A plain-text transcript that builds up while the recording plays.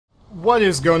What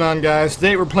is going on, guys?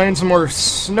 Today we're playing some more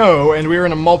Snow, and we're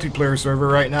in a multiplayer server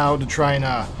right now to try and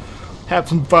have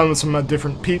some fun with some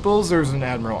different peoples. There's an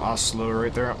Admiral Oslo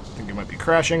right there. I think it might be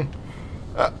crashing.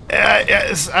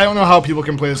 I don't know how people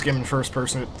can play this game in first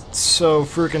person. It's so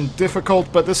freaking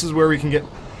difficult, but this is where we can get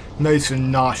nice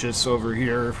and nauseous over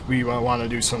here if we want to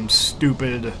do some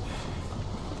stupid,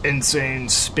 insane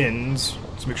spins.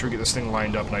 Let's make sure we get this thing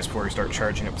lined up nice before we start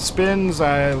charging up the spins.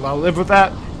 I'll live with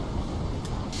that.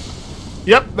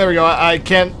 Yep, there we go. I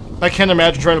can't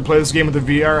imagine trying to play this game with a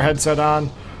VR headset on.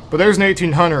 But there's an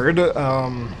 1800.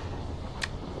 Can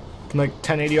like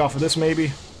 1080 off of this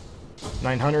maybe?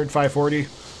 900, 540.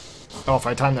 Oh, if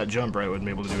I time that jump right, I wouldn't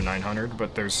be able to do 900.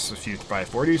 But there's a few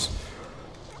 540s.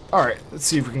 All right, let's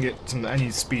see if we can get any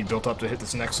speed built up to hit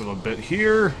this next little bit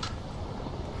here.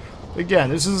 Again,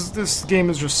 this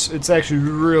game is just—it's actually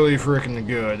really freaking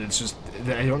good. It's just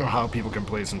I don't know how people can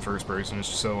play this in first person. It's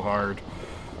just so hard.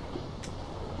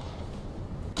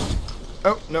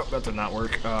 Oh, no, that did not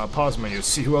work. Pause menu.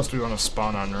 See who else do we want to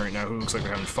spawn on right now who looks like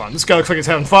they're having fun. This guy looks like he's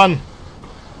having fun.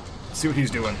 Let's see what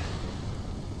he's doing.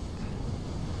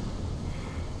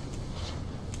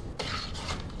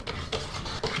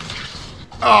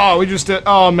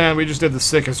 Oh, man, we just did the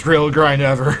sickest rail grind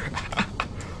ever.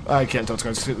 I can't tell. It's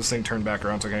going to get this thing turned back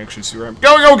around so I can actually see where I'm...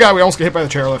 Go, God, we almost get hit by the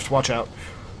chairlift. Watch out.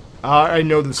 I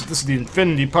know this is the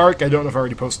Infinity Park. I don't know if I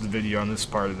already posted the video on this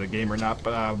part of the game or not,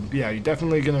 but yeah, you're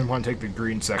definitely going to want to take the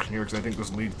green section here because I think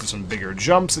this leads to some bigger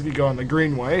jumps if you go on the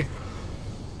green way.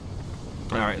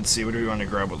 Alright, let's see, what do we want to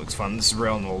grab? What looks fun? This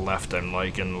rail on the left I'm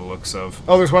liking the looks of.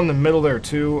 Oh, there's one in the middle there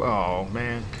too. Oh,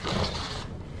 man.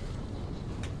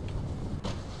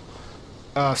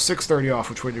 630 off,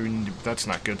 which way do we need to... That's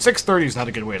not good. 630 is not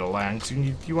a good way to land. So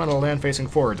you want to land facing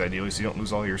forwards, ideally, so you don't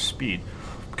lose all your speed.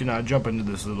 We can jump into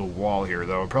this little wall here,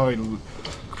 though. We're probably going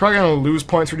to lose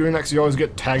points for doing that, because you always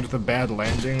get tagged with a bad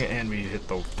landing, and we hit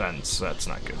the fence. That's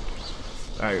not good.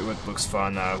 Alright, what looks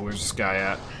fun? Where's this guy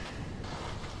at?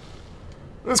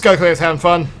 This guy is having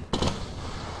fun.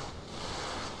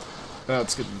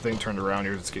 Let's get the thing turned around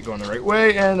here. Let's get going the right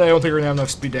way, and I don't think we're going to have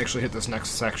enough speed to actually hit this next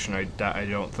section. I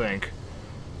don't think.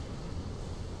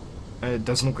 And it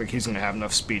doesn't look like he's going to have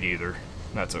enough speed either.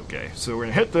 That's okay. So we're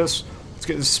going to hit this. Let's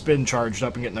get this spin charged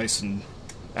up and get nice and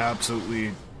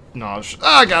absolutely nauseous.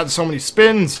 Ah, God, so many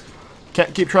spins!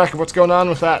 Can't keep track of what's going on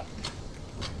with that.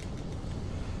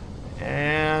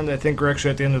 And I think we're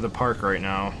actually at the end of the park right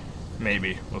now.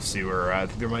 Maybe. We'll see where we're at. I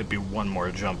think there might be one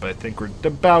more jump. I think we're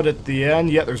about at the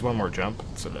end. Yeah, there's one more jump.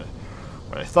 That's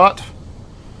what I thought.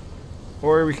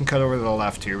 Or we can cut over to the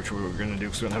left here, which is what we're going to do,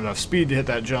 because we don't have enough speed to hit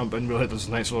that jump, and we'll hit this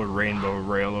nice little rainbow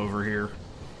rail over here.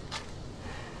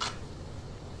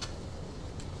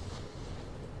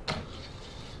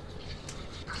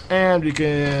 And we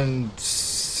can...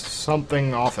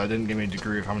 something off. That didn't give me a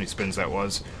degree of how many spins that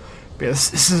was. But yeah,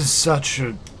 this is such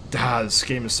a... this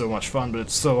game is so much fun, but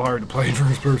it's so hard to play in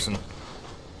first person.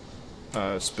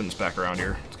 Spins back around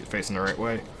here. Let's get facing the right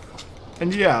way.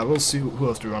 And yeah, we'll see who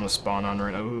else do we want to spawn on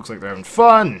right now. Who looks like they're having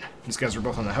fun? These guys are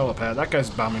both on the helipad. That guy's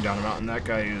bombing down a mountain. That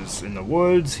guy is in the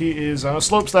woods. He is on a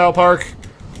slope-style park.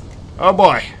 Oh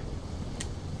boy.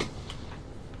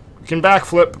 We can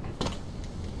backflip.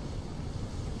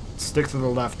 Stick to the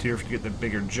left here to get the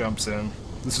bigger jumps in.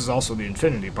 This is also the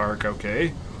Infinity Park,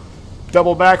 okay.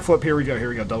 Double backflip, here we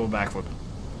go, double backflip.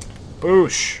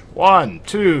 Boosh. 1,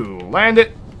 2, land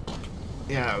it.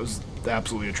 Yeah, it was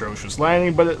absolutely atrocious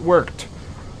landing, but it worked.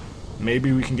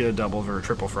 Maybe we can get a double or a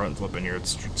triple front flip in here.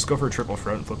 Let's go for a triple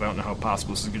front flip. I don't know how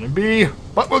possible this is going to be,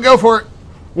 but we'll go for it.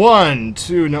 1,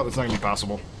 2, no, it's not going to be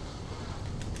possible.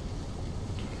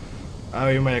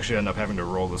 You might actually end up having to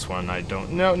roll this one. I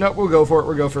don't know. No, we'll go for it.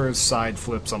 We'll go for a side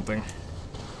flip something.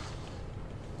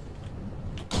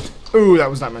 Ooh, that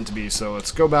was not meant to be, so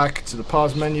let's go back to the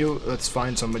pause menu. Let's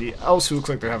find somebody else who looks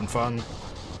like they're having fun.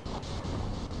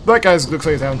 That guy looks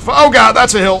like he's having fun. Oh, God,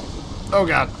 that's a hill. Oh,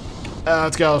 God.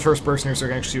 Let's get out of the first person here so I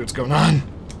can actually see what's going on.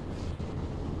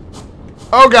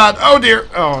 Oh, God. Oh, dear.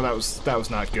 Oh, that was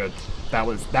not good. That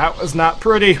was not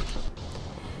pretty.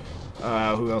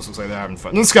 Who else looks like they're having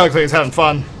fun? This guy looks like he's having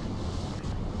fun.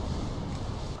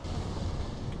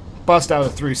 Bust out a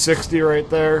 360 right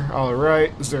there.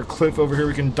 Alright. Is there a cliff over here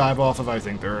we can dive off of? I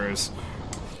think there is.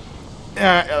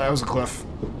 Yeah, that was a cliff.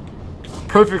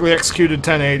 Perfectly executed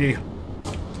 1080.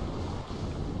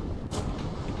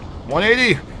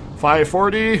 180.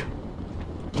 540.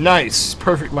 Nice.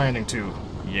 Perfect landing too.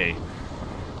 Yay.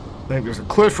 I think there's a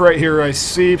cliff right here I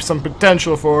see some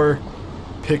potential for.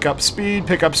 Pick up speed,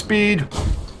 pick up speed.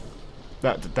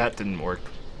 That didn't work.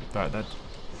 I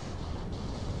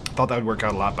thought that would work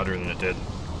out a lot better than it did.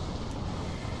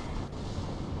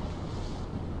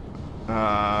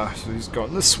 So he's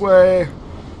going this way.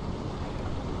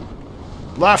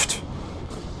 Left.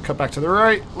 Cut back to the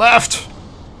right. Left.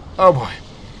 Oh boy.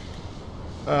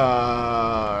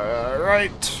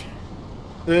 Right.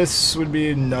 This would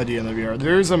be nutty in the VR.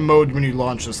 There's a mode when you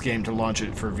launch this game to launch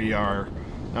it for VR.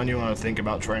 I don't even want to think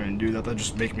about trying to do that. That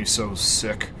just make me so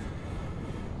sick.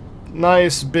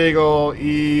 Nice, big ol'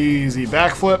 easy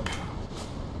backflip.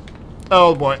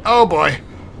 Oh boy. Oh boy.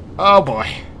 Oh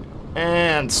boy.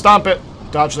 And stomp it.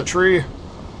 Dodge the tree.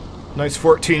 Nice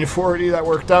 1440. That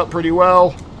worked out pretty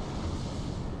well.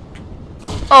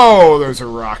 Oh, there's a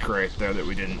rock right there that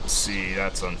we didn't see.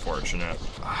 That's unfortunate.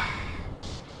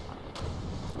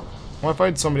 What if I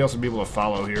had somebody else would be able to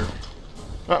follow here?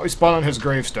 Oh, we spawned on his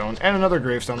gravestone. And another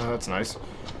gravestone. Oh, that's nice.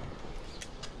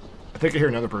 I think I hear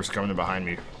another person coming in behind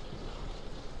me.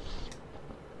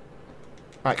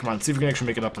 Alright, come on. See if we can actually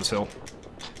make it up this hill.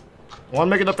 I want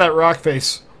to make it up that rock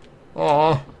face.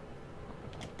 Aww.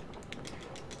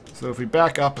 So if we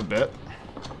back up a bit.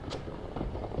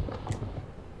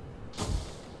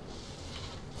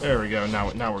 There we go.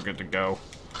 Now we're good to go.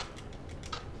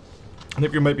 I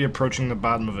think we might be approaching the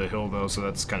bottom of a hill, though, so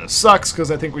that's kind of sucks,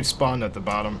 because I think we spawned at the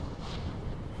bottom.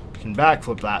 Can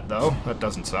backflip that, though. That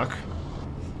doesn't suck.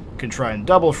 Can try and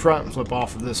double front flip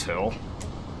off of this hill.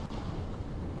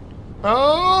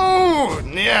 Oh!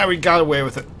 Yeah, we got away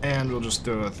with it. And we'll just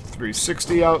do a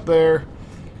 360 out there.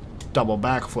 Double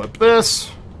backflip this.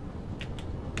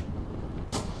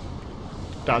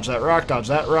 Dodge that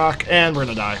rock, and we're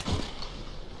gonna die.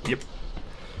 Yep.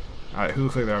 Alright, who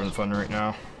looks like they're having fun right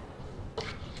now?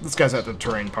 This guy's at the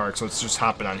terrain park, so it's just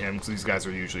hopping on him, because these guys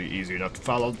are usually easy enough to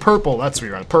follow. Purple, that's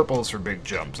where you want. Purple is for big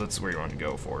jumps. That's where you want to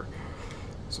go for.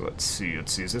 So let's see.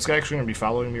 Is this guy actually going to be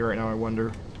following me right now, I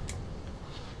wonder?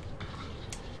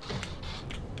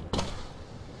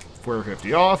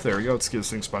 450 off. There we go. Let's get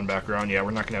this thing spun back around. Yeah, we're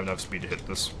not going to have enough speed to hit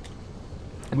this.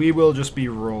 We will just be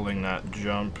rolling that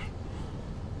jump.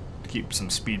 Keep some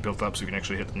speed built up so we can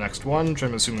actually hit the next one, which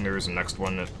I'm assuming there is a next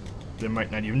one. There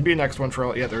might not even be a next one for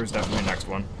all. Yeah, there is definitely a next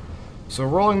one. So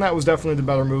rolling that was definitely the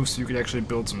better move, so you could actually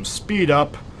build some speed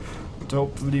up to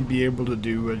hopefully be able to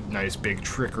do a nice big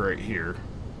trick right here.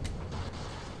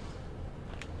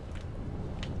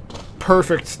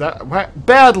 Perfect. That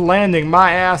bad landing,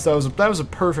 my ass. That was a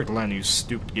perfect landing, you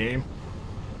stupid game.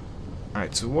 All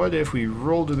right, so what if we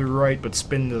roll to the right but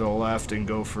spin to the left and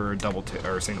go for a double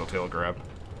or a single tail grab?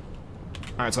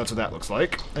 All right, so that's what that looks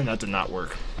like, and that did not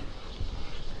work.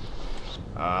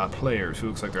 Players, who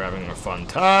looks like they're having a fun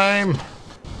time.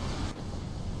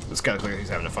 This guy looks like he's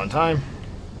having a fun time.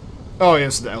 Oh,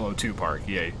 yes, the LO2 park.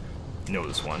 Yay. You know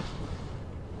this one.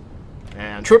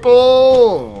 And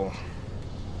triple!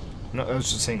 No, that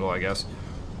was just single, I guess.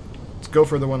 Let's go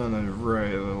for the one on the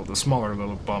right, the smaller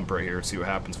little bump right here. See what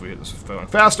happens if we hit this going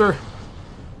faster.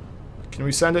 Can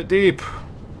we send it deep?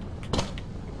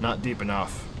 Not deep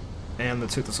enough. And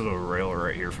let's hit this little rail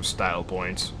right here for style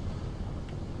points.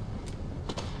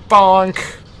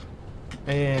 Bonk!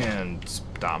 And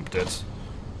stomped it.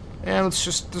 And let's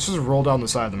just roll down the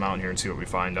side of the mountain here and see what we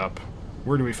find up.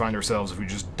 Where do we find ourselves if we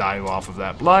just dive off of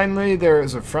that blindly? There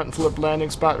is a front flip landing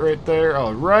spot right there.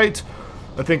 Alright.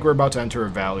 I think we're about to enter a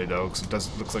valley, though, because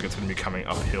it looks like it's going to be coming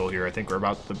uphill here. I think we're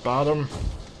about at the bottom.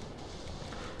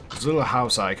 There's a little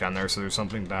house icon there, so there's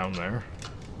something down there.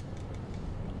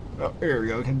 Oh, here we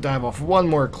go. We can dive off one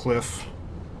more cliff.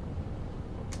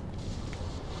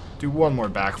 Do one more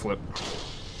backflip.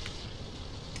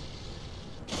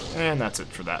 And that's it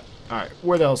for that. Alright,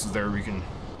 what else is there we can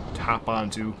hop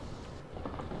onto?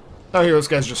 Oh, here, this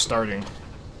guy's just starting.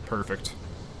 Perfect.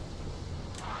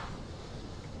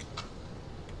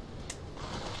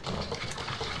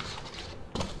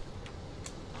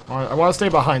 I want to stay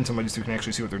behind somebody so we can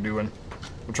actually see what they're doing.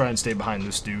 We'll try and stay behind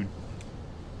this dude.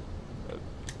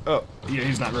 Oh, yeah,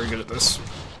 he's not very good at this.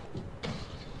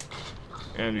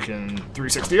 And we can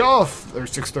 360 off, or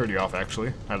 630 off,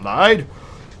 actually. I lied.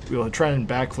 We'll try and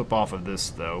backflip off of this,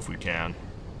 though, if we can.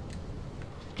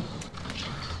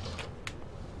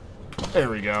 There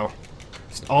we go.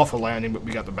 It's off a landing, but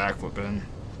we got the backflip in.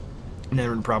 And then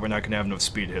we're probably not going to have enough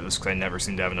speed to hit this, because I never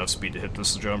seem to have enough speed to hit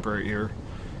this jump right here.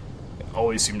 I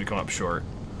always seem to come up short.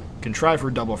 Can try for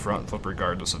a double front flip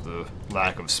regardless of the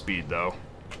lack of speed, though.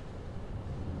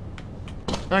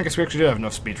 I guess we actually did have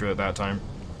enough speed for it that time.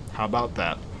 How about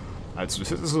that? Let's just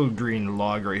hit this little green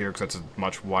log right here, because that's a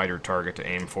much wider target to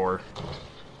aim for.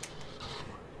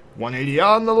 180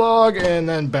 on the log, and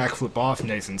then backflip off,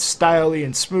 nice and styly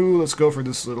and smooth. Let's go for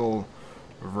this little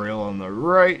rail on the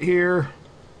right here.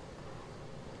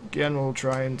 Again, we'll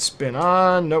try and spin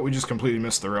on. Nope, we just completely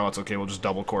missed the rail. It's okay, we'll just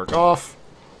double cork off.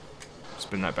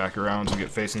 Spin that back around so we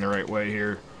get facing the right way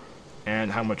here.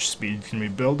 And how much speed can we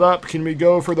build up? Can we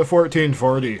go for the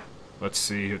 1440? Let's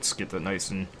see. Let's get that nice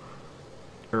and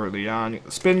early on. Get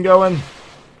the spin going.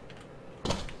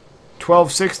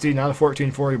 1260, not a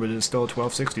 1440, but it is still a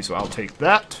 1260, so I'll take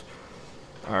that.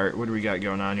 Alright, what do we got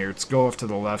going on here? Let's go off to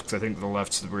the left, because I think the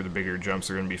left's where the bigger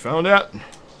jumps are going to be found at.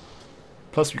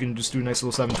 Plus, we can just do a nice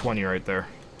little 720 right there.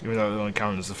 Even though it only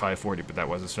counted as a 540, but that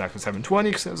was in fact a 720,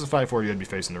 because if it was a 540, I'd be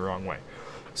facing the wrong way.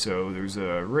 So there's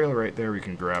a rail right there we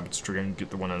can grab. Let's try and get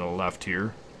the one on the left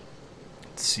here.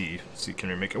 Let's see, can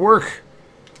we make it work?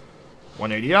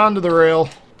 180 onto the rail,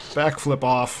 backflip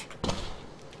off.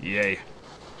 Yay.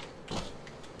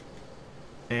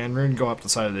 And we're going to go up the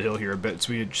side of the hill here a bit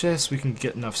so we can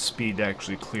get enough speed to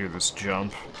actually clear this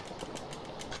jump.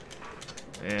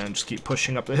 And just keep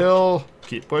pushing up the hill.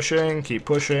 Keep pushing, keep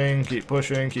pushing, keep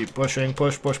pushing, keep pushing.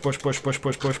 Push, push, push, push, push,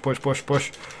 push, push, push, push,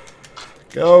 push.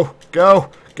 Go, go,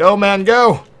 go, man,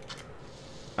 go!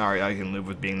 Alright, I can live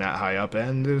with being that high up.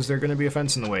 And is there going to be a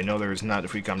fence in the way? No, there is not.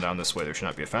 If we come down this way, there should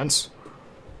not be a fence.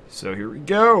 So here we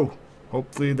go.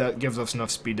 Hopefully that gives us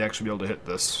enough speed to actually be able to hit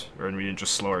this. Or we didn't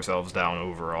just slow ourselves down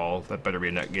overall. That better be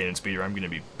a net gain in speed or I'm going to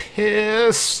be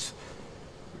pissed.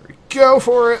 Here we go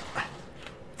for it.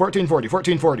 1440,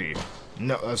 1440.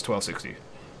 No, that's 1260.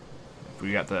 If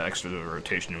we got the extra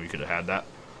rotation, we could have had that.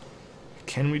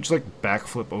 Can we just, like,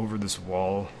 backflip over this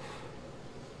wall?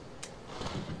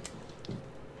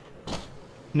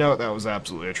 No, that was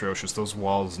absolutely atrocious. Those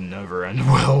walls never end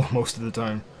well most of the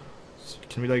time. So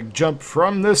can we, like, jump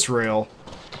from this rail,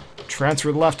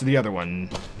 transfer left to the other one?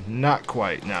 Not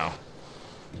quite, no.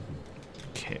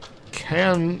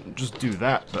 Can just do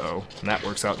that, though, and that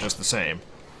works out just the same.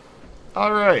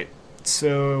 Alright,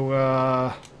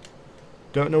 so,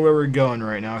 don't know where we're going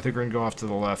right now. I think we're going to go off to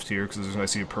the left here, because I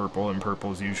see purple, and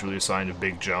purple is usually a sign of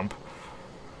big jump.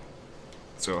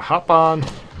 So, hop on,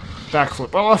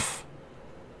 backflip off,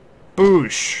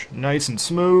 boosh, nice and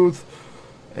smooth,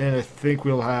 and I think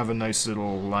we'll have a nice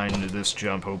little line into this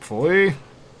jump, hopefully.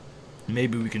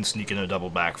 Maybe we can sneak in a double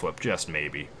backflip, just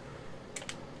maybe.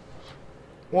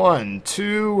 1,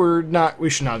 2, we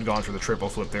should not have gone for the triple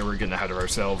flip there. We're getting ahead of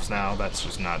ourselves now. That's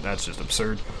just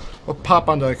absurd. We'll pop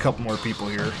onto a couple more people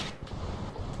here.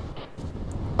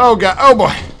 Oh god, oh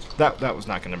boy! That was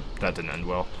not gonna, that didn't end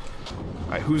well.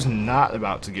 Alright, who's not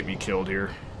about to get me killed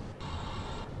here?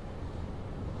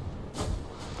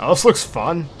 Oh, this looks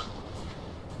fun.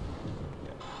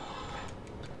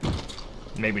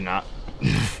 Maybe not.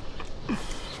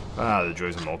 Ah, the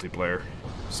joys of multiplayer.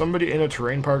 Somebody in a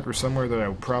terrain park or somewhere that I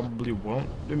probably won't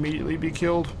immediately be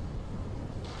killed.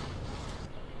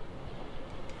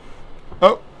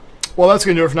 Oh, well that's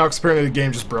going to do it for now because apparently the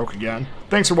game just broke again.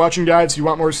 Thanks for watching, guys. If you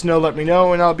want more snow, let me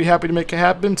know and I'll be happy to make it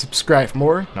happen. Subscribe for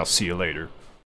more, and I'll see you later.